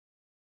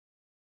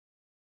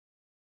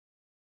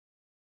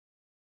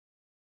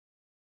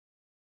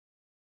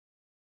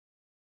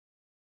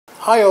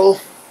Hi all,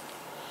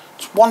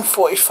 it's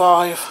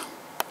 1:45.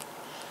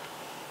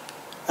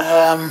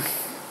 I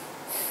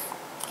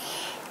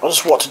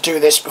just want to do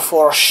this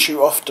before I shoot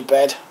off to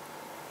bed.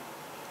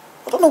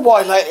 I don't know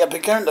why lately I've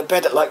been going to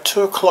bed at like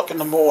 2 o'clock in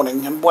the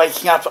morning and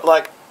waking up at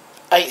like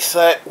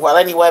 8:30, well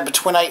anywhere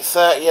between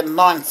 8:30 and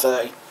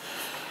 9:30.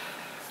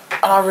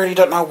 And I really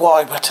don't know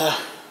why, but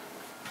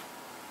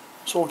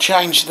it's all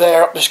changed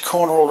there up this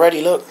corner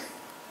already, look.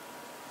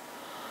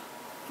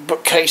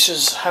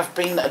 Bookcases have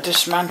been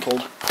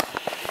dismantled.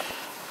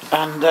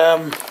 And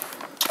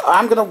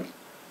I'm going to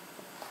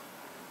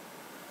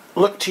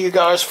look to you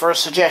guys for a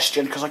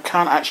suggestion, because I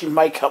can't actually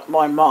make up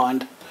my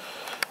mind.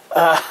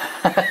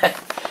 Because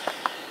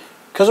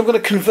I'm going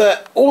to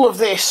convert all of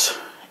this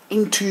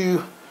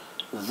into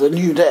the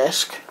new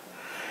desk.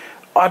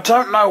 I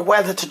don't know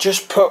whether to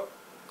just put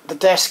the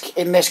desk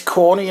in this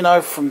corner, you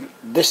know, from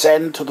this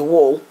end to the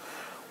wall,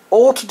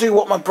 or to do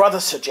what my brother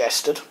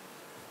suggested.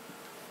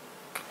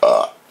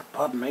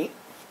 Pardon me.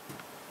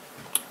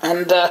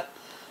 And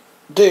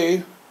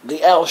do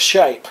the L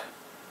shape.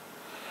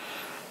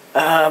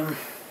 The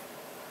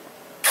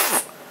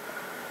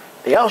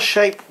L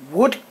shape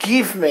would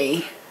give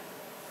me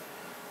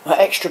that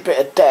extra bit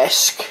of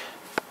desk,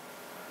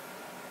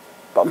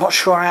 but I'm not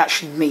sure I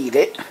actually need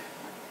it.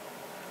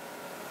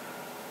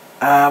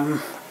 And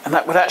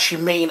that would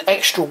actually mean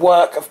extra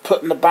work of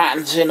putting the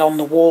battens in on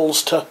the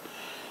walls to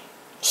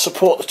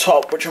support the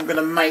top, which I'm going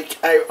to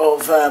make out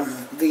of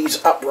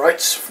these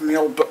uprights from the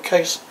old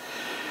bookcase.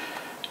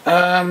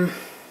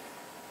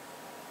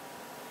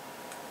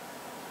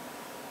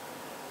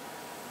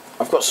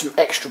 I've got some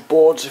extra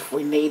boards if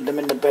we need them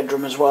in the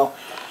bedroom as well.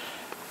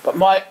 But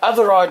my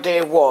other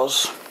idea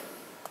was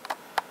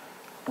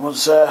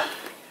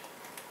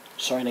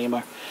sorry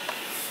Nemo,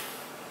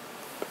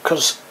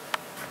 because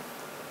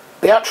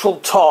the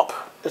actual top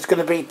is going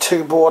to be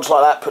two boards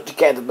like that put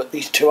together, but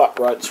these two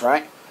uprights,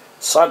 right,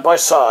 side by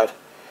side,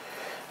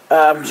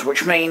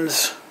 which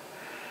means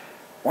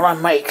when I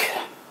make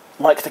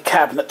like the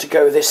cabinet to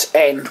go this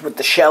end with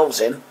the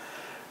shelves in,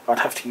 I'd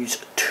have to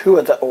use two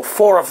of or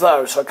four of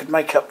those, so I could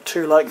make up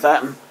two like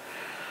that. And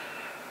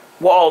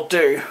what I'll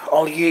do,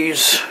 I'll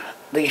use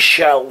these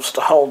shelves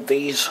to hold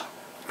these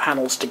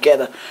panels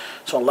together.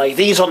 So I'll lay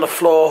these on the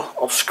floor,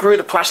 I'll screw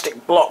the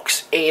plastic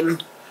blocks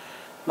in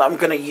that I'm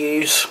going to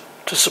use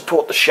to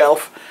support the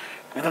shelf,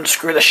 and then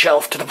screw the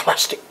shelf to the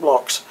plastic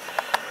blocks.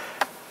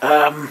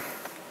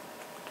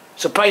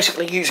 So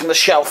basically using the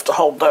shelf to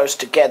hold those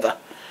together.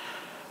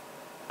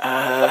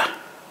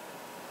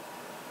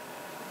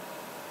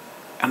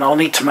 And I'll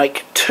need to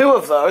make two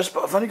of those,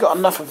 but I've only got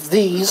enough of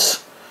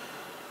these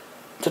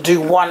to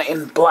do one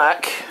in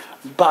black.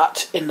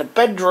 But in the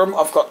bedroom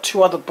I've got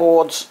two other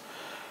boards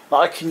that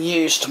I can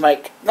use to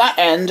make that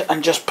end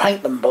and just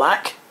paint them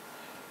black,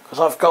 because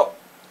I've got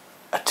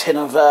a tin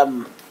of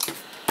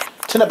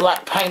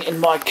black paint in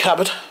my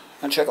cupboard.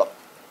 Actually I've got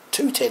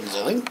two tins,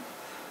 I think.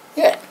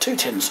 Yeah, two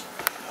tins.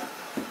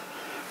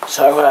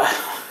 So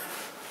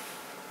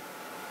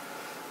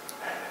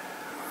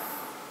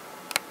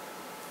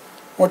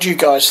what do you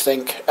guys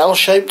think?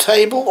 L-shaped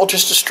table or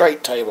just a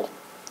straight table?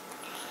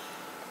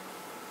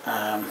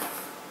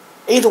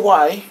 Either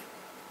way,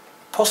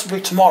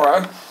 possibly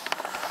tomorrow,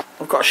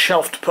 I've got a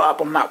shelf to put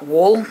up on that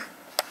wall,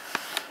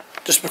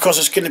 just because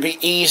it's going to be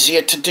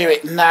easier to do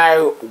it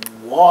now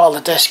while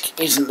the desk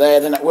isn't there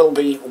than it will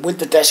be with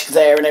the desk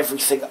there and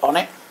everything on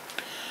it.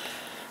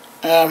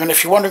 And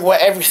if you're wondering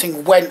where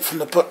everything went from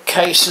the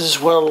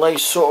bookcases, well, they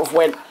sort of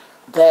went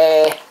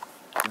there,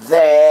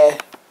 there,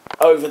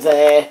 over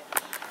there.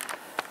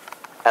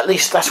 At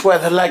least that's where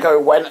the Lego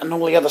went, and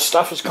all the other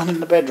stuff has gone in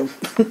the bedroom.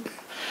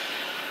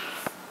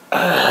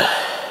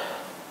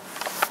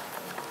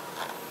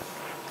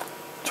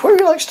 It's where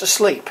he likes to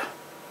sleep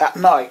at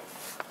night.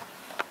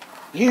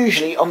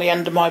 Usually on the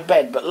end of my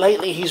bed, but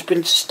lately he's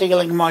been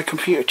stealing my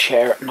computer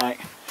chair at night.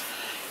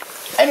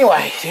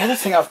 Anyway, the other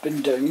thing I've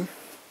been doing,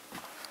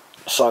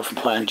 aside from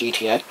playing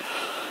GTA,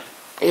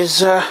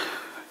 is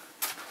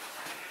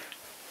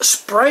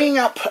spraying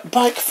up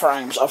bike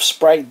frames. I've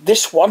sprayed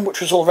this one,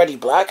 which was already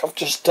black. I've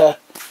just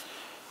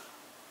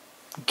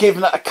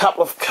given it a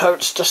couple of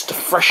coats just to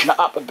freshen it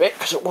up a bit,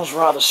 because it was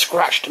rather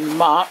scratched and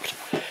marked.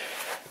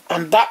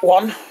 And that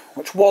one,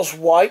 which was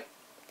white,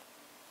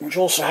 which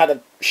also had a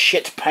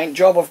shit paint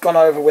job, I've gone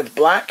over with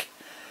black.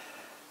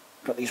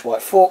 Got these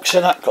white forks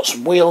in it, got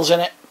some wheels in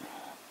it.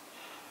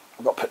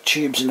 I've got to put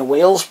tubes in the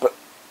wheels, but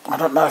I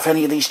don't know if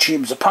any of these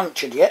tubes are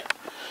punctured yet.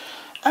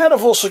 And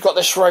I've also got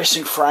this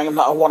racing frame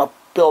that I want to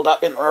build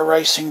up into a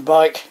racing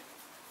bike.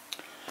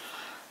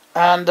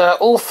 And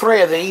all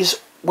three of these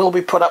will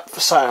be put up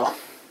for sale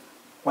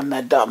when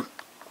they're done.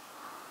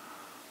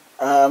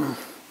 I've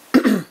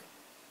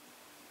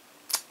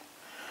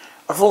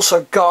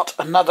also got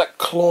another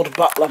Claude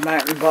Butler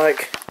mountain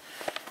bike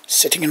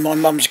sitting in my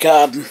mum's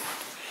garden,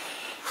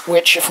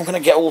 which, if I'm going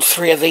to get all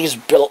three of these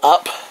built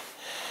up,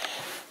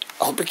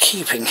 I'll be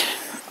keeping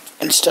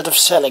instead of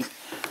selling.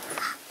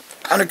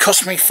 And it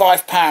cost me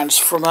 £5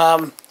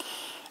 from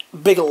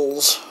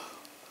Biggles.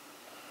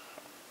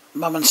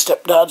 Mum and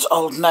stepdad's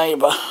old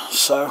neighbour,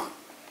 so,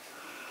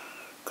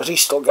 because he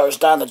still goes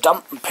down the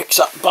dump and picks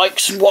up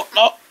bikes and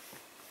whatnot.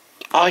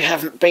 I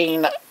haven't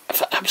been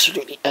for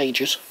absolutely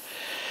ages.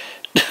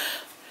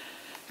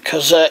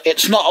 Because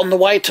it's not on the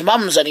way to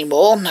Mum's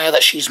anymore now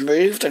that she's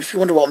moved. And if you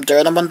wonder what I'm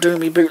doing, I'm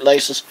undoing my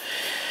bootlaces.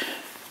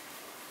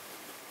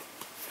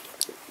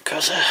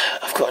 Because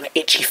I've got an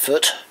itchy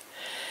foot.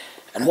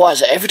 And why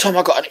is it? Every time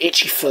I've got an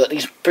itchy foot,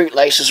 these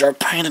bootlaces are a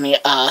pain in the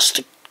arse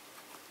to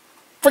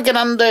friggin'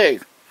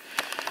 undo.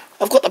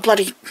 I've got the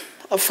bloody...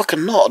 I've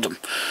fucking knotted them.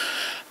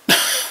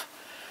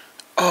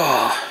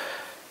 Oh.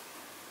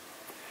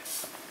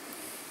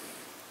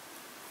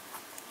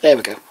 There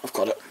we go. I've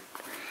got it.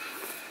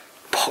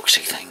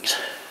 Poxy things.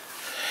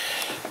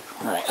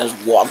 Right, there's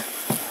one.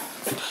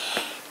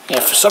 Yeah,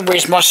 for some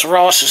reason my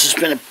psoriasis has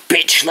been a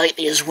bitch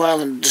lately as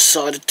well, and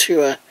decided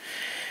to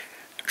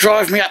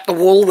drive me up the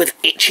wall with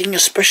itching,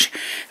 especially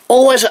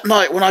always at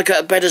night when I go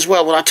to bed as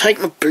well. When I take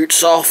my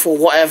boots off or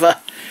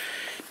whatever,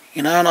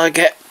 you know, and I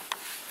get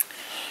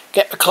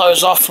the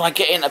clothes off and I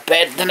get into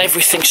bed, then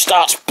everything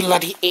starts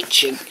bloody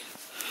itching.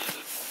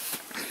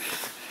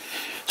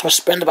 So I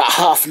spend about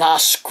half an hour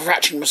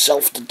scratching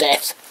myself to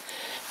death.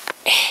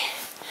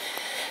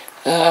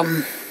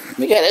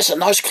 But yeah, there's a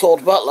nice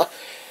Claude Butler.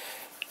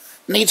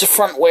 Needs a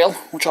front wheel,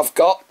 which I've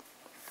got.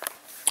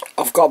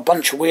 I've got a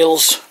bunch of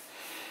wheels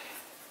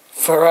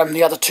for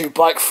the other two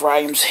bike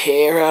frames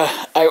here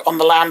out on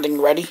the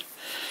landing ready.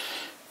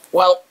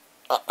 Well,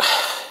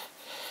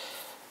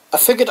 I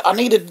figured I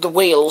needed the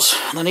wheels,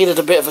 and I needed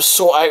a bit of a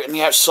sort out in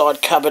the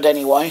outside cupboard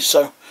anyway,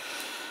 so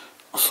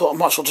I thought I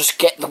might as well just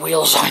get the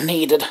wheels I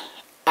needed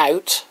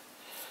out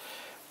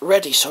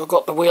ready. So I've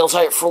got the wheels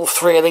out for all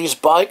three of these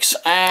bikes,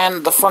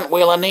 and the front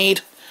wheel I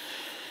need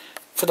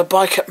for the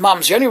bike at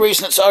Mum's. The only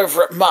reason it's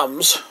over at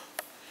Mum's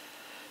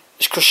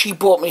is because she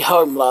brought me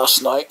home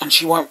last night, and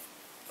she won't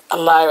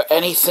allow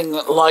anything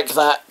like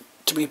that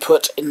to be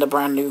put in the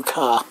brand new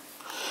car,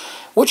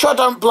 which I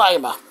don't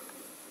blame her.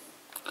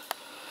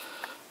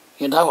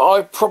 You know,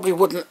 I probably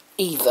wouldn't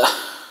either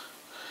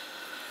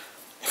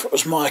if it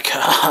was my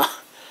car.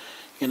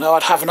 You know,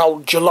 I'd have an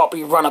old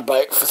jalopy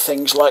runabout for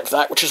things like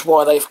that, which is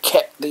why they've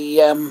kept the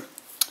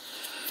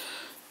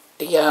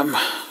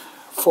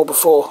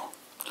 4x4.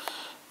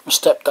 My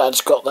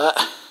stepdad's got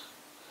that.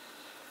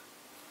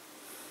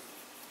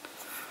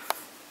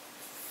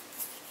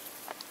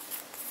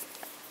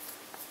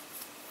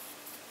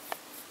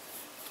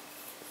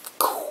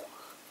 Cool.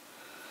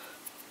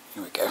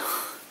 Here we go.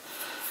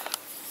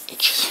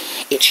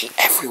 Itchy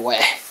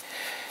everywhere.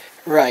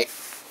 Right.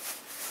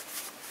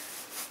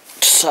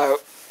 So,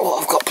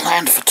 what I've got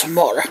planned for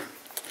tomorrow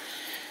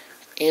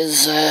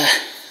is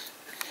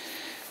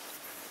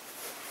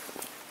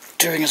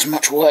doing as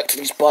much work to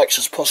these bikes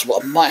as possible.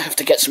 I might have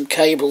to get some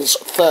cables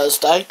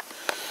Thursday,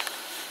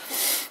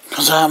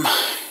 because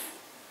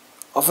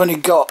I've only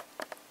got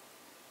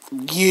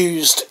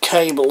used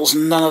cables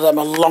and none of them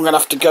are long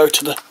enough to go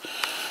to the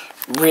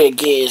rear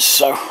gears,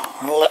 so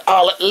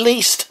I'll at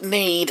least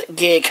need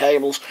gear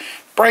cables.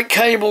 Brake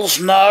cables,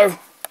 no.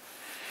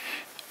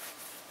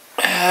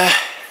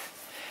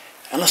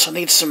 Unless I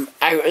need some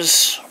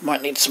outers.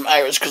 Might need some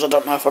outers because I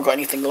don't know if I've got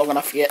anything long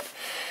enough yet.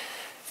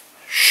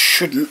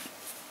 Shouldn't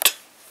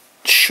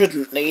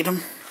need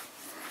them.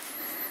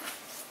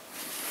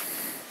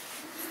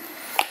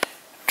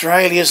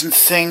 Derailleurs and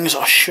things,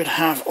 I should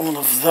have all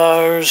of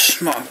those.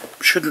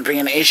 Shouldn't be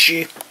an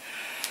issue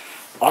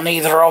on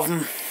either of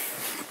them.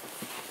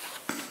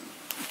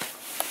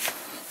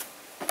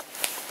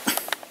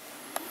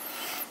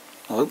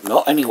 I hope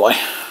not, anyway.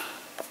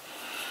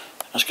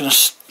 It's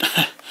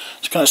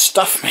gonna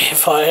stuff me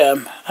if I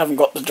haven't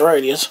got the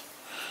derailleurs.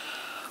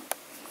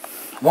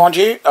 Mind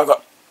you, I've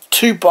got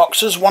two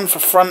boxes, one for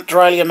front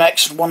derailleur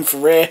mechs and one for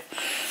rear.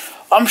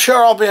 I'm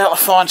sure I'll be able to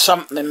find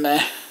something in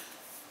there.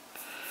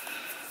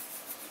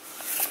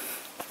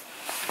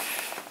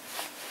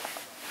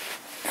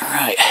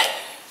 Right,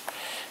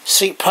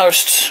 seat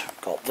posts,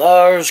 got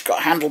those,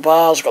 got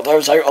handlebars, got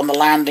those out on the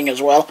landing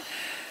as well.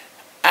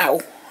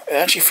 Ow, it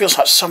actually feels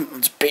like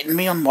something's bitten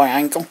me on my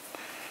ankle.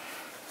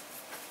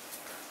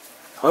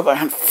 I hope I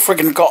haven't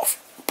friggin'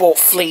 bought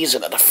fleas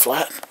into the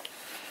flat.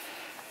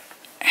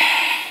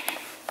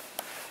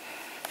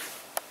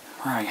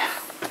 Right.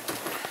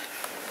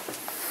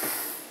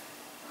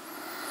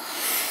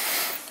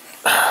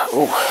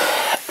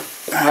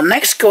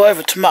 Next go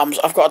over to Mum's,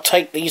 I've got to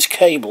take these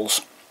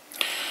cables.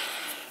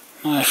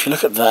 Now if you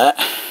look at that,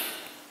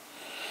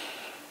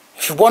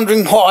 if you're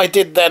wondering what I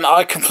did then,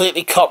 I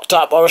completely cocked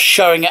up. I was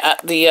showing it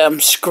at the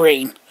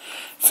screen,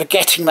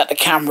 forgetting that the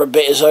camera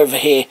bit is over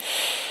here.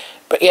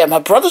 But yeah, my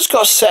brother's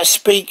got a set of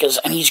speakers,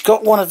 and he's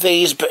got one of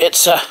these, but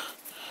it's a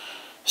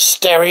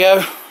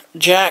stereo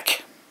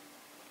jack.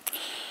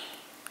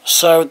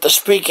 So the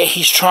speaker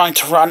he's trying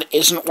to run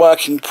isn't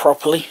working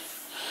properly.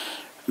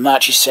 And I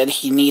actually said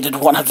he needed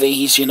one of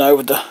these, you know,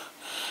 with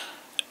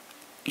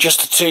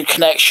just the two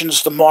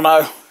connections, the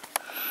mono.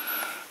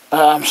 So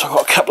I've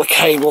got a couple of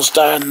cables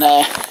down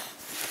there.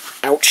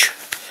 Ouch.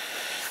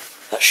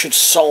 that should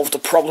solve the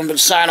problem. Been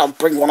saying I'll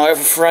bring one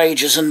over for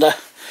ages, and I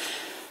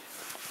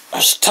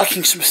was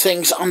tucking some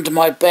things under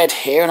my bed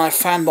here, and I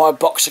found my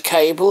box of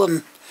cable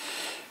and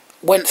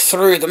went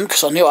through them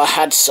because I knew I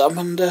had some,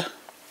 and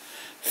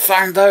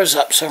found those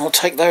up, so I'll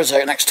take those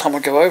out next time I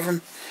go over,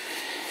 and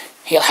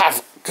he'll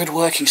have good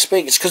working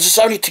speakers, because it's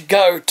only to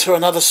go to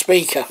another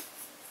speaker,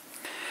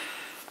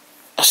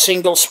 a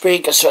single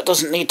speaker, so it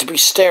doesn't need to be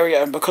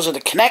stereo, and because of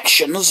the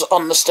connections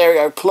on the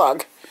stereo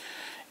plug,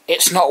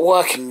 it's not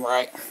working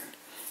right.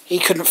 He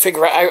couldn't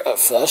figure it out at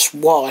first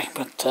why,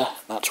 but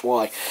that's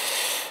why.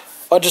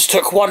 I just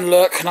took one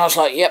look and I was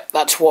like, yep,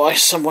 that's why.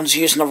 Someone's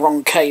using the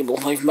wrong cable.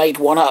 They've made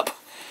one up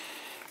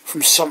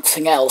from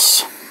something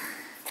else.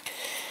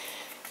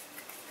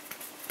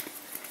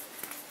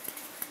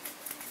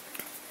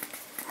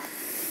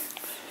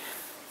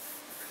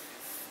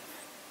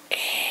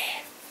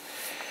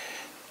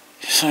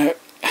 So,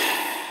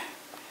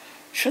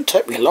 shouldn't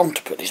take me long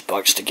to put these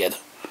bikes together.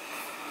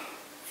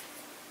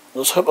 I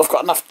just hope I've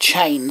got enough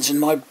chains in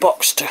my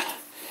box to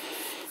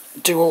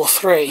do all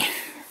three.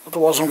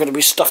 Otherwise I'm going to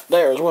be stuffed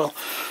there as well.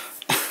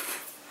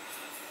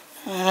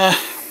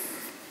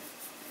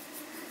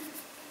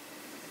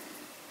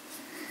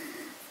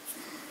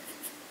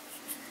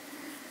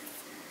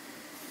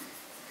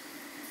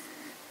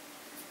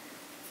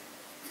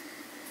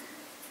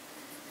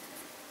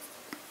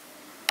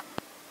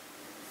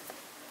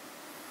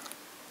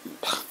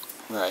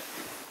 Right.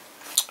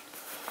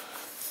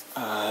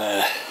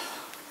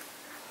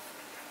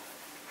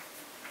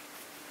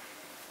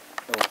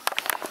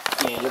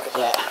 Yeah, look at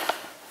that.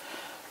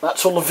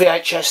 That's all the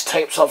VHS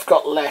tapes I've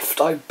got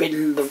left. I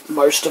binned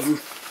most of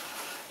them,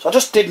 so I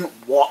just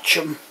didn't watch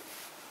them.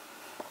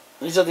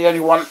 These are the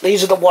only ones.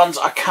 These are the ones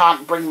I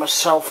can't bring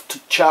myself to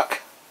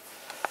chuck.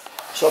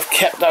 So I've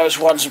kept those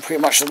ones, and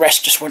pretty much the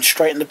rest just went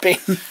straight in the bin.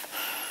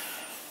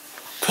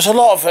 Because a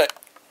lot of it,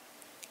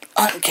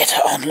 I can get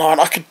it online.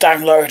 I could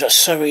download it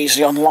so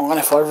easily online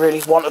if I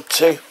really wanted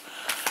to.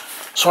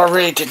 So I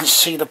really didn't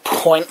see the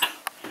point.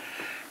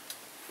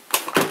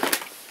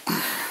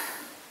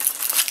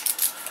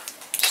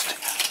 Stick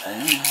it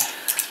there.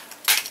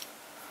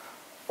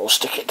 Or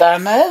stick it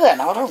down there then,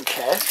 I don't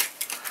care.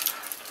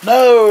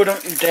 No,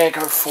 don't you dare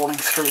go falling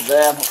through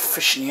there. I'm not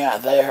fishing you out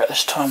of there at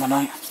this time of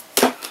night.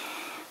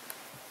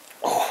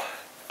 Oh,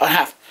 I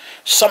have.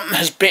 Something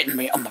has bitten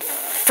me on the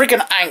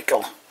friggin'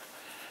 ankle.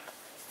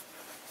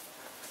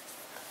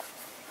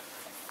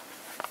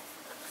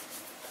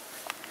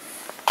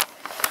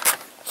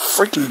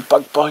 Freaking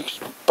bug bites,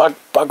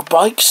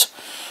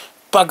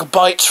 bug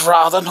bites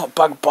rather, not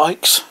bug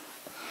bikes.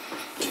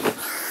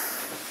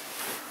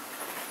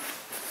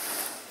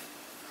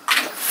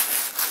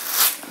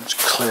 Just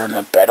clearing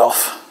the bed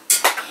off.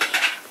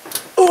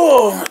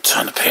 Oh, I'm going to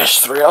turn the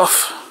PS3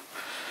 off.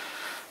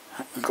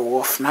 That can go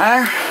off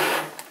now.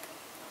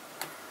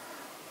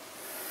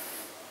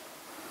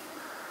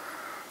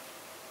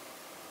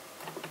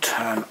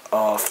 Turn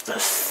off the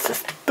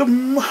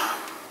system.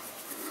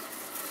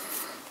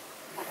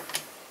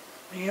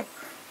 Yep.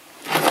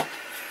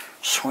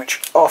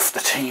 Switch off the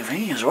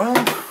TV as well.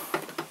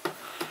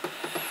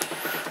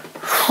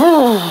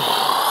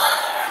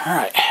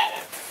 Right.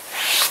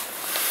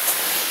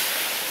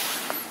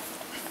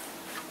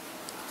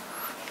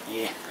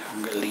 Yeah,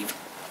 I'm going to leave.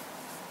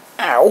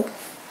 Ow.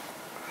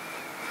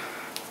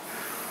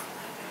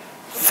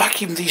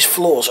 Vacuum these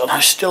floors and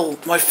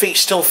my feet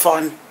still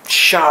find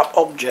sharp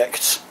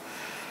objects.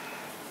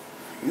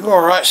 You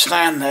alright?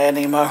 Stand there,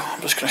 Nemo.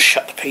 I'm just going to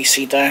shut the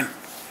PC down.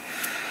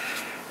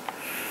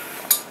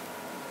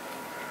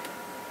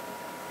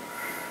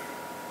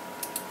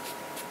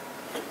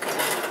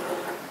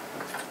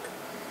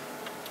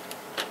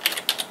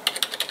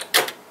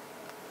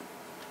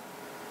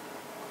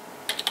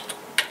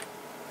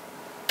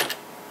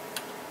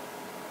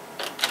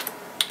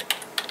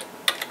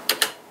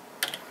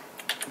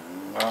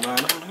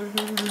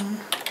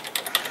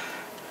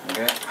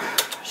 Okay,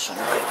 so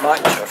good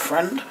night to a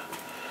friend.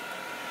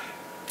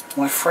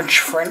 My French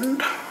friend.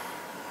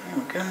 There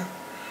we go.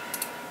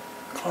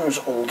 Close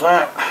all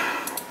that.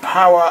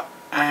 Power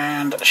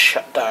and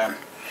shut down.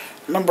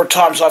 A number of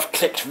times I've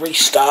clicked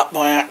restart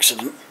by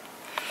accident.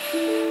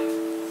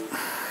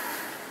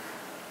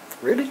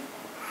 Really?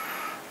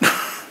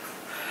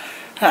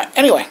 Right,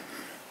 anyway,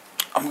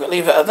 I'm going to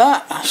leave it at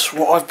that. That's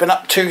what I've been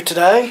up to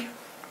today.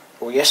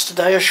 Or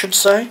yesterday, I should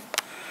say.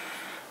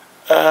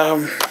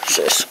 What's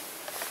this?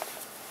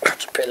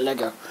 It's a bit of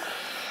Lego.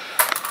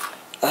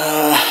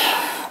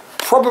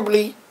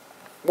 Probably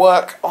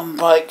work on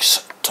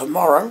bikes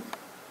tomorrow.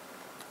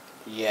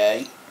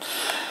 Yay.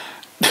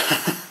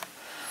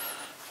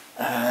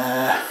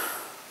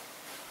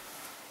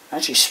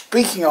 Actually,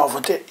 speaking of,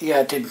 I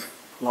did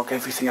lock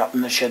everything up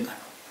in the shed.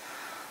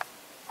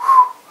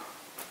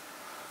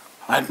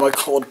 I had my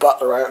Claude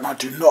Butler out, and I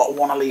do not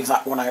want to leave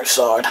that one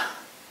outside.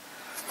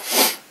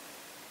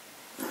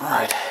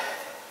 Right.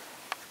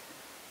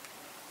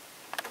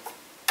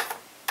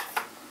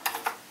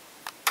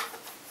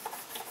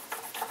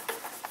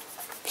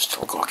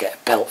 Still got to get a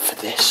belt for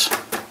this.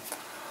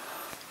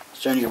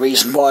 It's the only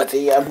reason why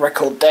the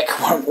record deck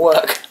won't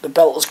work. The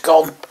belt was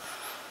gone.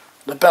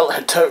 The belt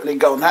had totally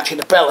gone. Actually,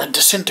 the belt had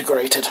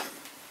disintegrated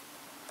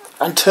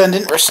and turned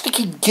into a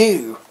sticky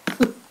goo.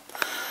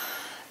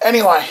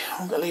 Anyway,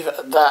 I'm going to leave it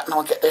at that, and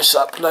I'll get this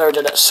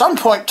uploaded at some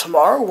point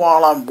tomorrow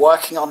while I'm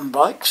working on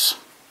bikes.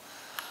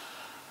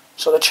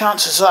 So the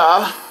chances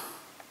are,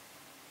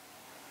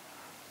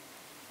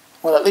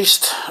 well, at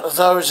least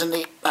those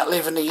that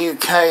live in the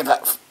UK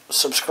that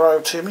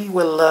subscribe to me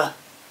will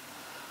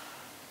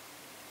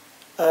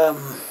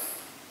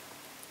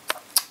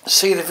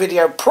see the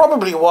video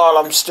probably while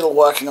I'm still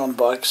working on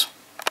bikes.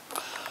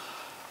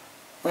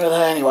 Well,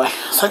 anyway,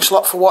 thanks a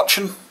lot for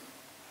watching,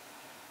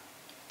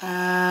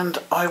 and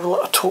I will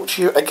talk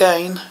to you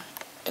again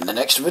in the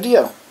next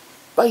video.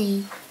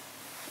 Bye.